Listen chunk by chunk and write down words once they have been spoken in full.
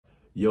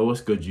Yo,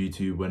 what's good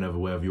YouTube,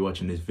 wherever you're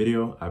watching this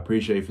video. I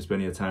appreciate you for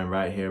spending your time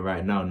right here,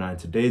 right now. Now in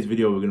today's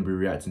video, we're going to be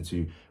reacting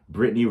to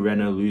Brittany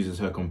Renner loses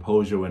her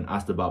composure when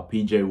asked about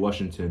PJ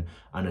Washington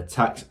and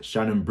attacks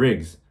Shannon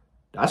Briggs.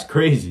 That's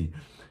crazy.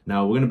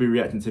 Now we're going to be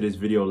reacting to this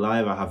video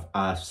live.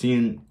 I've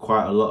seen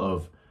quite a lot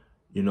of,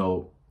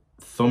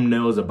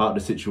 thumbnails about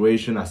the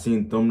situation. I've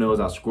seen thumbnails.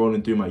 I was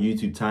scrolling through my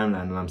YouTube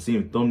timeline and I'm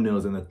seeing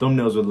thumbnails, and the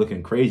thumbnails were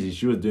looking crazy.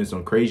 She was doing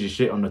some crazy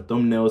shit on the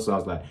thumbnails, so I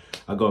was like,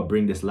 I gotta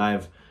bring this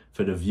live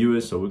for the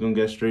viewers, so we're gonna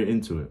get straight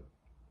into it.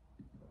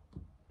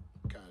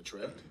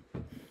 Contract.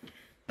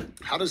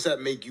 How does that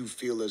make you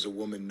feel as a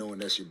woman knowing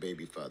that's your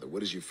baby father?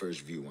 What is your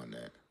first view on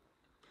that?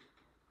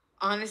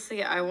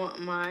 Honestly, I want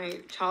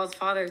my child's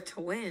father to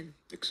win.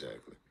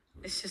 Exactly.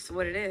 It's just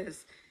what it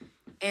is.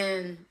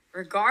 And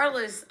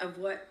regardless of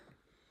what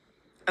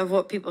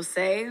people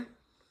say,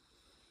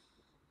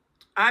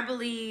 I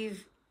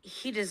believe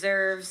he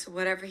deserves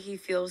whatever he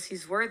feels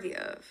he's worthy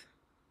of.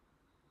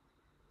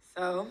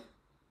 So,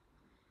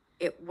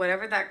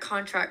 whatever that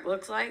contract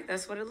looks like,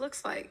 that's what it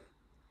looks like.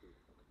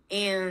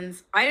 And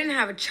I didn't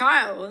have a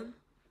child.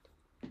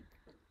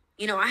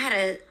 I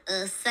had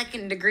a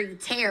second-degree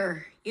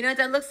tear. You know what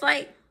that looks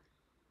like?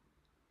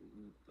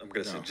 I'm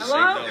going to say Hello?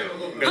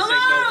 I'm going to say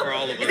no for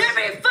all of us. Is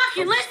everybody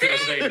fucking listening?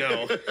 Say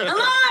no.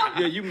 Hello?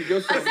 Yeah, your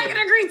A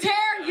second-degree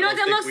tear? You know what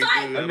that looks like?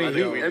 I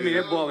mean,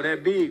 that boy was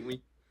that big.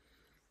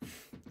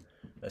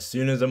 As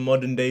soon as a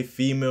modern day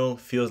female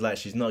feels like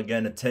she's not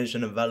getting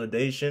attention and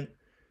validation,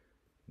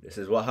 this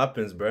is what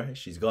happens, bruh.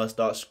 She's got to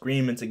start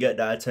screaming to get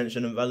that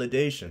attention and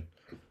validation.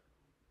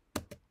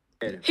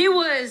 He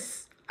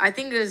was, I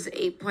think it was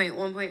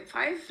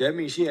 8.1.5. That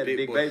means she had a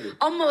big baby.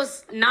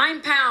 Almost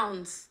 9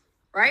 pounds,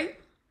 right?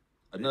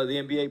 Another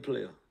NBA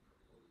player.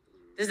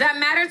 Does that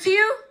matter to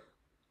you?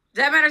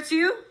 Does that matter to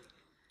you?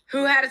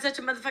 Who had such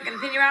a motherfucking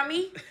opinion about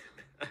me?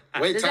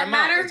 Wait, Does time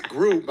that matter? out. It's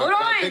group.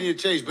 My opinion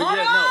changed, but Hold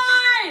yeah,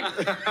 on!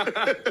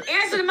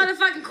 Answer the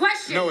motherfucking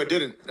question. no. No, it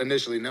didn't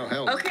initially. No,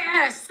 hell no. Okay, I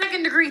had a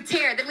second-degree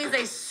tear. That means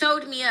they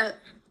sewed me up.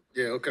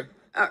 Yeah, okay.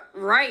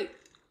 Right.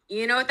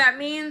 You know what that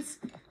means?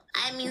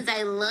 That means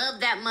I love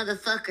that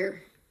motherfucker.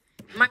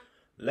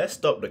 Let's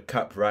stop the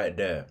cap right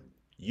there.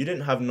 You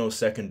didn't have no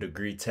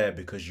second-degree tear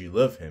because you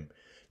love him.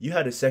 You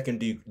had a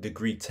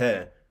second-degree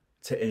tear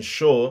to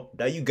ensure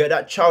that you get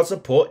that child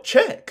support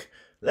check.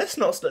 Let's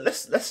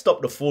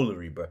stop the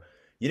foolery, bro.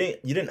 You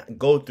didn't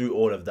go through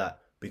all of that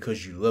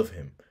because you love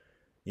him,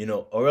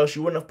 or else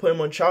you wouldn't have put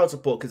him on child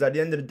support. Because at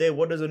the end of the day,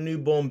 what does a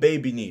newborn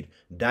baby need?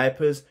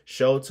 Diapers,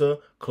 shelter,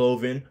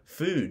 clothing,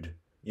 food.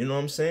 You know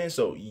what I'm saying?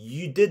 So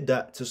you did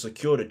that to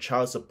secure the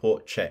child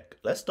support check.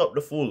 Let's stop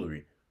the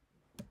foolery.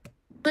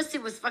 Pussy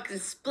was fucking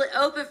split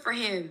open for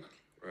him.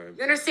 Right.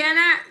 You understand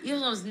that? You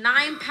lost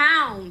 9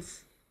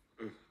 pounds.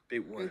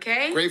 Big one.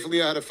 Okay?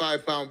 Gratefully, I had a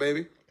 5-pound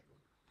baby.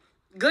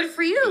 Good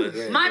for you.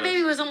 Yeah, My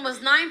baby was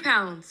almost 9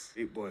 pounds.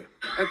 Big boy.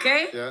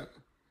 Okay? Yeah.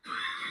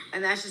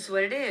 And that's just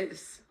what it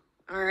is.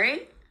 All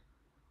right?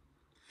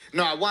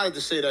 No, I wanted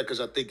to say that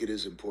because I think it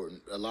is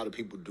important. A lot of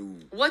people do.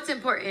 What's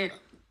important?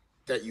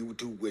 That you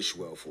do wish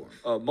well for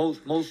him.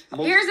 Most.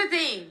 Here's the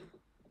thing.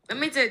 Let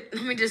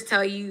me just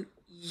tell you,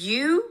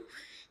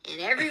 and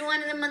every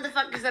one of the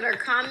motherfuckers that are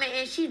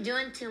commenting, she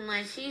doing too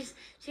much. She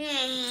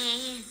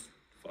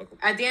Fuck 'em.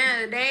 At the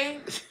end of the day,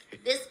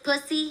 this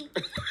pussy.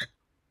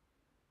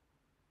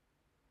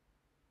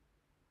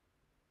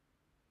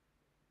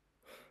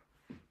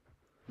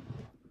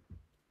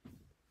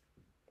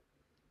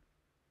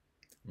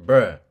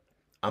 Bruh,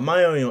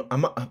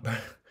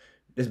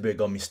 this bit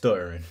got me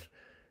stuttering.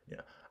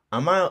 Yeah.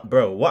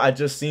 Bro, what I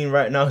just seen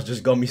right now has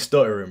just got me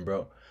stuttering,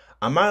 bro.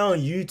 Am I on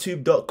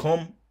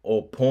YouTube.com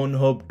or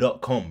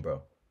Pornhub.com,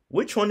 bro?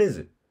 Which one is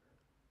it?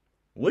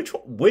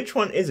 Which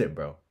one is it,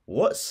 bro?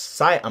 What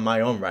site am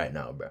I on right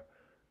now, bro?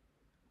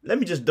 Let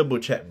me just double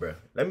check, bro.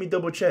 Let me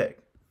double check.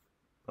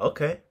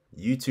 Okay,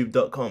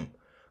 YouTube.com.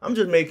 I'm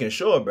just making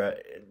sure, bro.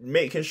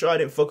 Making sure I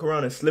didn't fuck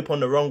around and slip on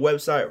the wrong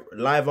website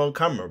live on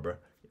camera, bro.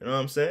 You know what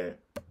I'm saying?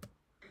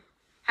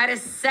 Had a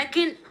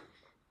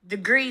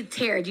second-degree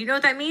tear. Do you know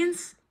what that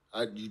means?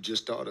 You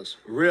just taught us.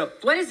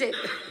 Ripped. What is it?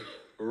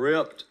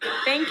 Ripped.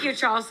 Thank you,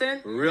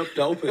 Charleston. Ripped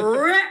open.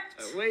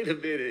 Ripped. Wait a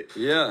minute.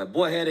 Yeah,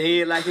 boy had a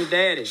head like his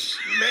daddy.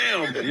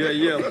 Ma'am.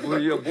 Yeah.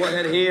 Boy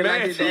had a head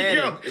like his daddy.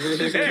 All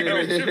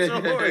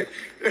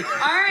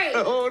right.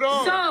 Hold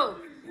on. So,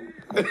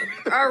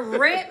 a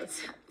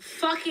ripped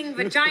fucking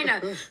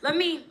vagina.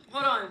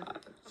 Hold on.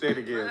 Say it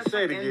again.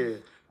 Say it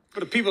again. For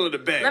the people in the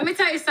back. Let me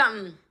tell you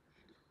something.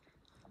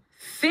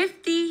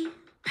 50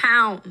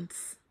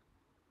 pounds.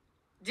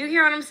 Do you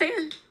hear what I'm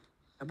saying?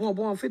 That boy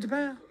born 50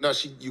 pounds? No,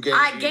 you gained.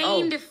 I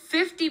gained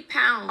 50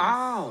 pounds.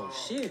 Oh,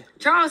 shit.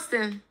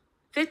 Charleston,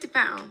 50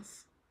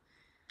 pounds.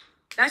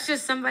 That's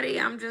just somebody,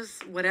 I'm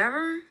just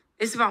whatever.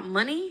 It's about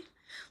money.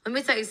 Let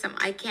me tell you something.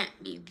 I can't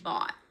be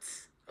bought.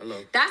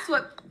 Hello.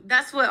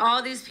 That's what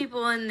all these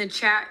people in the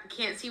chat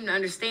can't seem to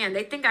understand.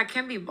 They think I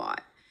can be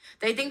bought.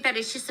 They think that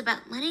it's just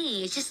about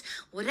money. It's just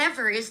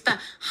whatever. It's the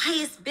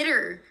highest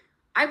bidder.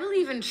 I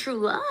believe in true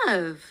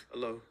love.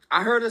 Hello.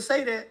 I heard her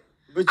say that.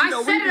 But I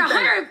said it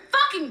 100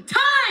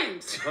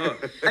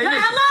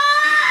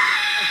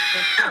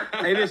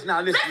 Hey, listen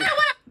now, listen.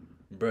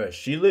 Bruh,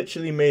 she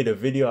literally made a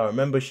video. I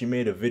remember she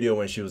made a video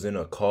when she was in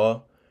a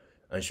car.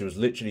 And she was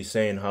literally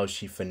saying how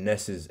she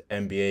finesses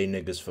NBA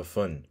niggas for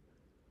fun.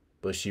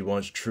 But she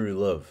wants true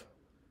love.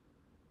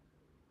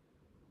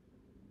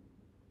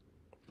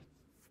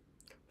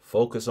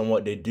 Focus on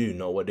what they do,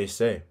 not what they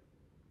say.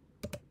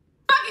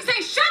 Fucking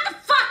say, shut the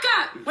fuck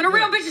up when a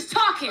real bitch is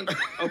talking.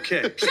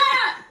 Okay. Shut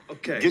up.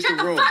 Okay. Get Shut the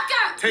the room. fuck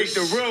up. Take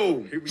the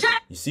room.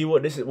 You see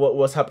what this is?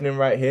 What's happening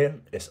right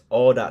here? It's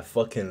all that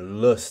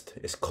fucking lust.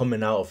 It's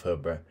coming out of her,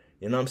 bruh.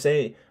 You know what I'm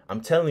saying? I'm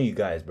telling you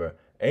guys, bruh.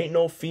 Ain't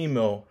no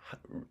female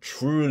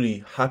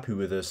truly happy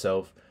with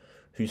herself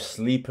who's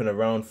sleeping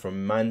around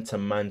from man to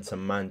man to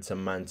man to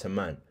man to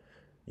man.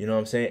 You know what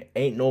I'm saying?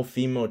 Ain't no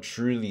female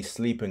truly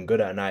sleeping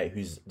good at night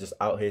who's just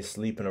out here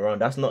sleeping around.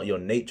 That's not your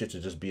nature to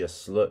just be a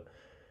slut.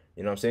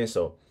 You know what I'm saying?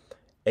 So,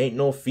 ain't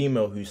no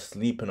female who's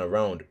sleeping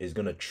around is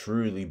gonna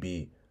truly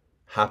be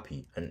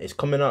happy. And it's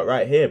coming out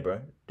right here,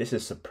 bruh. This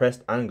is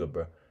suppressed anger,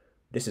 bruh.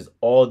 This is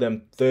all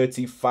them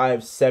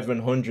 35,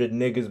 700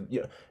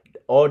 niggas.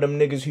 All them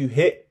niggas who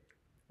hit.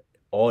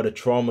 All the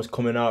trauma's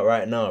coming out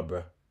right now,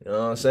 bro. You know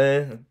what I'm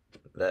saying?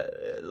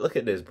 Look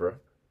at this, bro.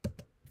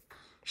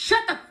 Shut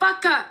the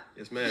fuck up.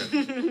 Yes, ma'am.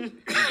 Here you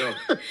go.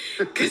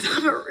 Because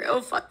I'm a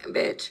real fucking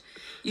bitch.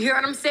 You hear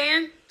what I'm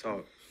saying?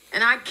 Talk.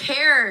 And I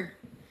care.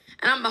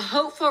 And I'm a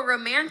hopeful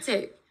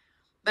romantic.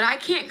 But I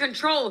can't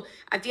control.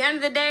 At the end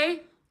of the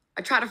day,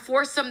 I try to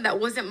force something that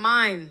wasn't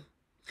mine.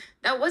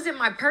 That wasn't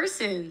my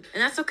person.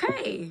 And that's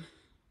okay.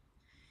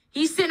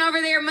 He's sitting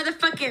over there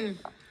motherfucking...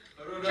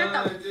 Shut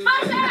the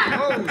fuck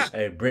up!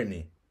 Hey,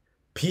 Brittany.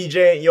 PJ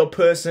ain't your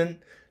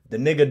person. The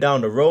nigga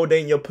down the road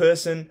ain't your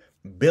person.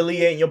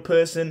 Billy ain't your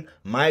person.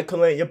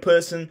 Michael ain't your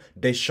person.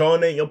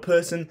 Deshaun ain't your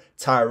person.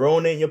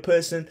 Tyrone ain't your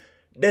person.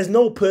 There's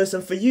no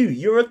person for you.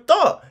 You're a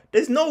thought.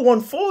 There's no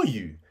one for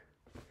you.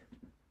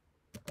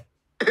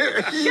 Shut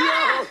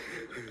up!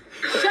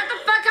 Shut the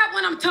fuck up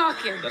when I'm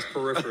talking. That's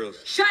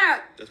peripherals. Shut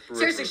up. That's peripheral.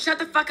 Seriously, shut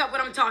the fuck up when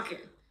I'm talking.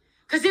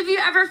 Because if you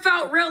ever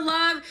felt real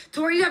love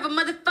to where you have a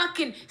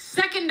motherfucking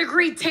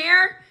second-degree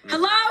tear,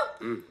 hello?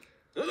 Wait.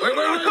 He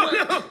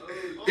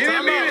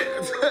didn't mean it.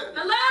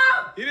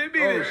 Hello? He didn't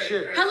mean it.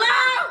 Shit.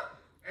 Hello?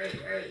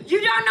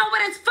 You don't know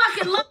what it's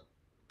fucking like.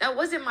 That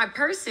wasn't my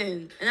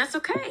person, and that's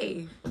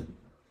okay.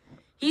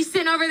 He's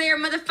sitting over there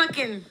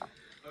motherfucking...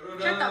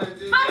 Shut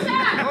the fuck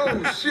up!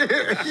 Oh, shit.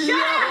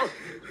 Shut up!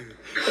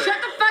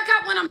 Shut the fuck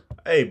up when I'm...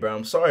 Hey, bro,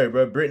 I'm sorry,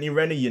 bro. Brittany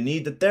Renner, you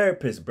need a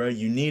therapist, bro.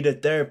 You need a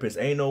therapist.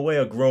 Ain't no way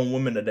a grown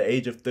woman at the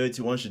age of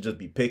 31 should just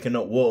be picking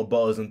up water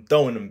bottles and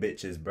throwing them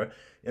bitches, bro.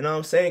 You know what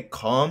I'm saying?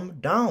 Calm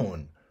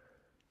down.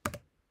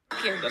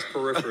 That's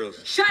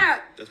peripherals. Shut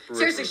up! That's peripheral.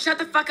 Seriously, shut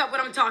the fuck up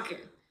when I'm talking.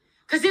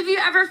 Because if you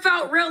ever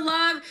felt real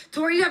love to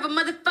where you have a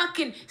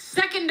motherfucking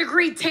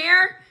second-degree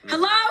tear,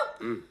 hello?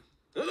 Wait.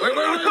 He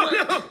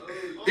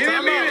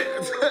didn't mean it.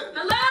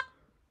 Hello?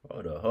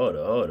 Hold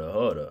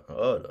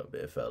up,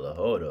 big fella.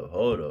 Hold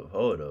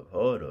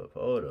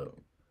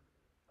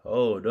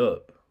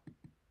up.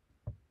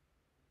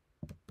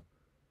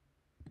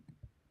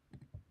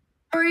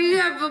 Or you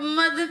have a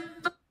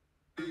motherfucker.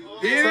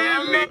 He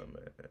didn't mean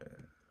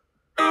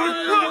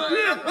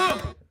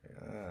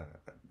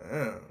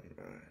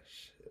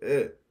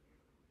Shit.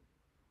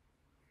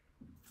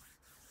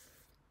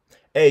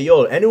 Hey,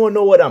 yo, anyone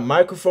know what that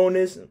microphone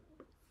is?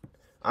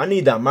 I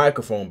need that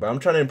microphone, bro. I'm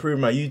trying to improve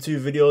my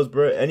YouTube videos,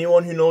 bro.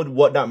 Anyone who knows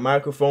what that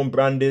microphone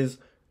brand is,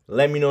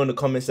 let me know in the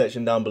comment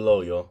section down below,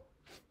 yo.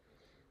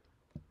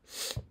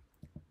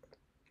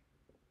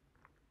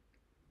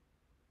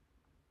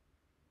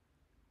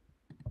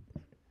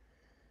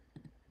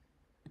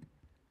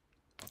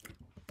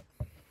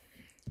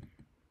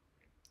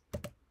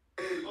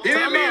 He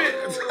didn't mean it.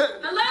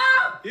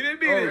 Hello? He didn't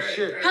mean it.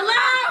 Shit.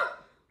 Hello?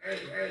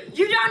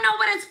 You don't know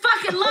what it's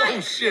fucking like.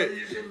 Oh, shit.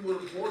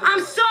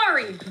 I'm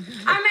sorry.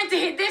 I meant to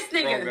hit this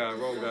nigga.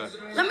 Wrong guy.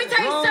 Let me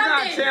tell you Wrong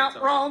guy, something.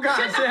 champ. Wrong guy,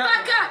 Shut the champ.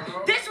 fuck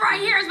up. This right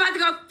here is about to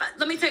go.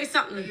 Let me tell you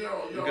something.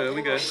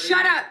 We good.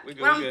 Shut up We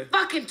good, when I'm we good.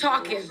 fucking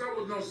talking.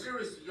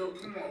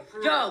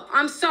 Yo,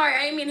 I'm sorry.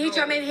 I ain't mean to hit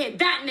you. I meant to hit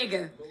that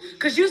nigga.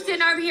 Because you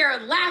sitting over here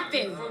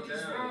laughing.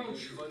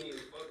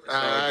 All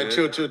right,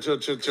 chill.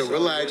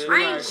 Relax.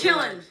 I ain't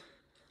chilling.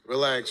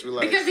 Relax.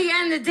 Because at the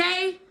end of the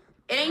day,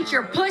 it ain't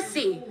your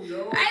pussy.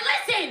 Hey,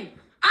 listen.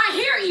 I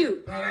hear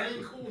you. That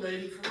ain't cool,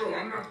 lady. For real.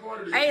 I'm not part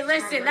of this. Hey,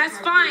 listen. That's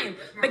fine.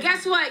 But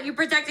guess what? You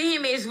protecting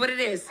him is what it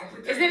is.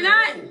 Is it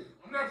not?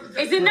 I'm not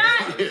protecting Is it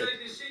not?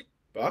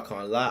 Bro, I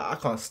can't lie. I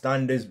can't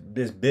stand this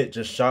bit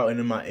just shouting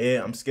in my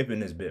ear. I'm skipping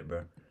this bit,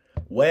 bro.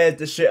 Where's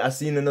the shit I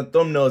seen in the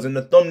thumbnails? In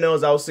the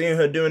thumbnails, I was seeing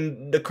her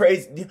doing the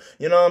crazy,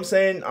 you know what I'm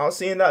saying? I was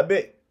seeing that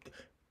bit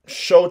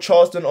show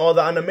Charleston all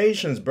the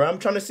animations, bro. I'm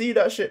trying to see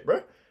that shit,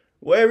 bro.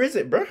 Where is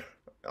it, bro?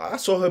 I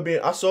saw her being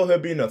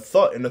a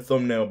thought in the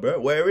thumbnail, bro.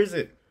 Where is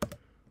it?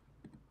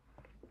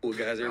 Cool,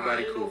 guys.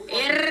 Everybody cool.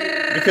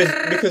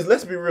 Because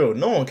let's be real,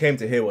 no one came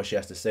to hear what she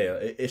has to say.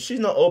 If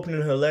she's not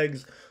opening her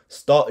legs,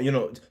 starting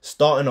her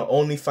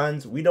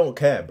OnlyFans, we don't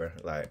care, bro.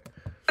 Like,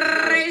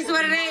 It is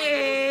what it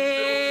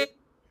is.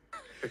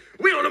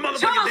 motherfucking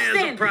Charleston,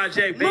 Dancer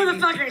Project, baby.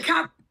 motherfucking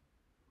cop,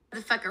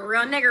 motherfucking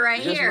real nigga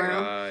right Yes, here.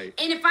 ma'am. Right.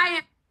 And if I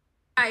am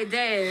right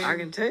there, I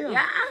can tell.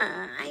 yeah,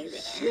 I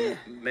there.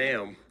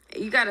 Ma'am.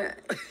 You gotta.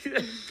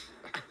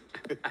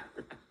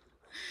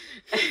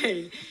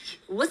 Hey,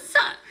 what's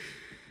up?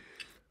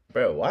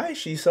 Bro, why is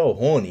she so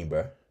horny,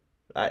 bro?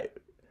 Like,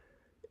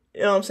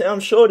 you know what I'm saying? I'm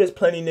sure there's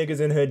plenty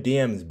niggas in her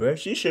DMs, bro.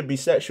 She should be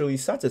sexually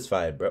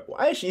satisfied, bro.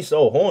 Why is she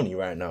so horny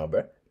right now,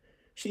 bro?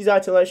 She's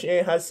acting like she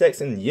ain't had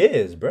sex in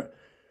years, bro.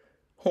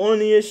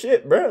 Horny as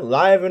shit, bro.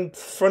 Live in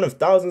front of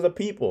thousands of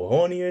people.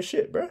 Horny as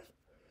shit, bro.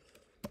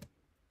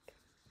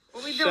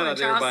 What we Shout doing, out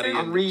to everybody Charleston?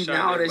 I'm reading Shout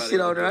out all that everybody shit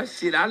in on the that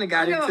shit. I done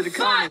got Give a into the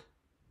fuck. comments.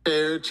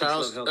 Here,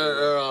 Charles,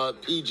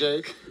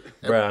 PJ.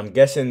 Bro, I'm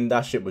guessing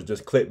that shit was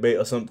just clickbait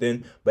or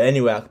something. But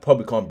anyway, I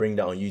probably can't bring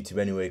that on YouTube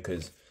anyway,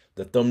 because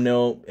the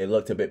thumbnail, it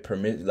looked a bit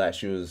like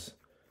she was...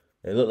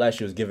 It looked like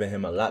she was giving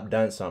him a lap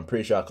dance, so I'm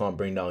pretty sure I can't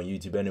bring that on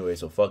YouTube anyway,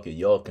 so fuck it,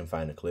 y'all can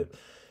find the clip.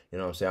 You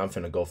know what I'm saying? I'm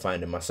finna go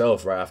find it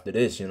myself right after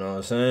this, you know what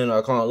I'm saying?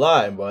 I can't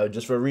lie, but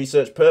just for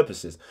research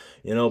purposes,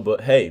 you know?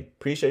 But hey,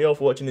 appreciate y'all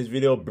for watching this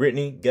video.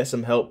 Brittany, get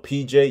some help.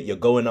 PJ, you're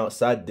going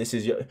outside. This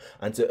is your...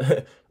 And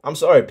to... I'm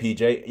sorry,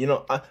 PJ. You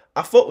know,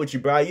 I fuck with you,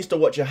 bro. I used to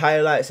watch your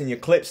highlights and your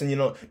clips, and, you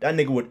know, that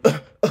nigga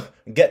would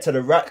get to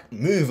the rack,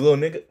 move, little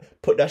nigga,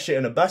 put that shit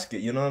in a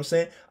basket, you know what I'm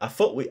saying? I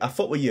fuck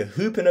with your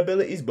hooping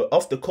abilities, but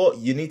off the court,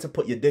 you need to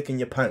put your dick in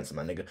your pants,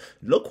 my nigga.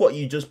 Look what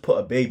you just put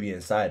a baby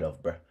inside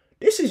of, bro.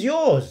 This is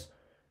yours.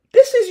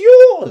 This is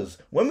yours.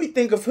 When we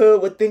think of her,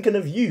 we're thinking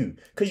of you,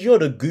 because you're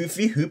the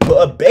goofy who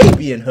put a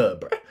baby in her,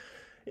 bro.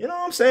 You know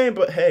what I'm saying?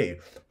 But hey,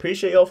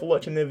 appreciate y'all for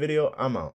watching the video. I'm out.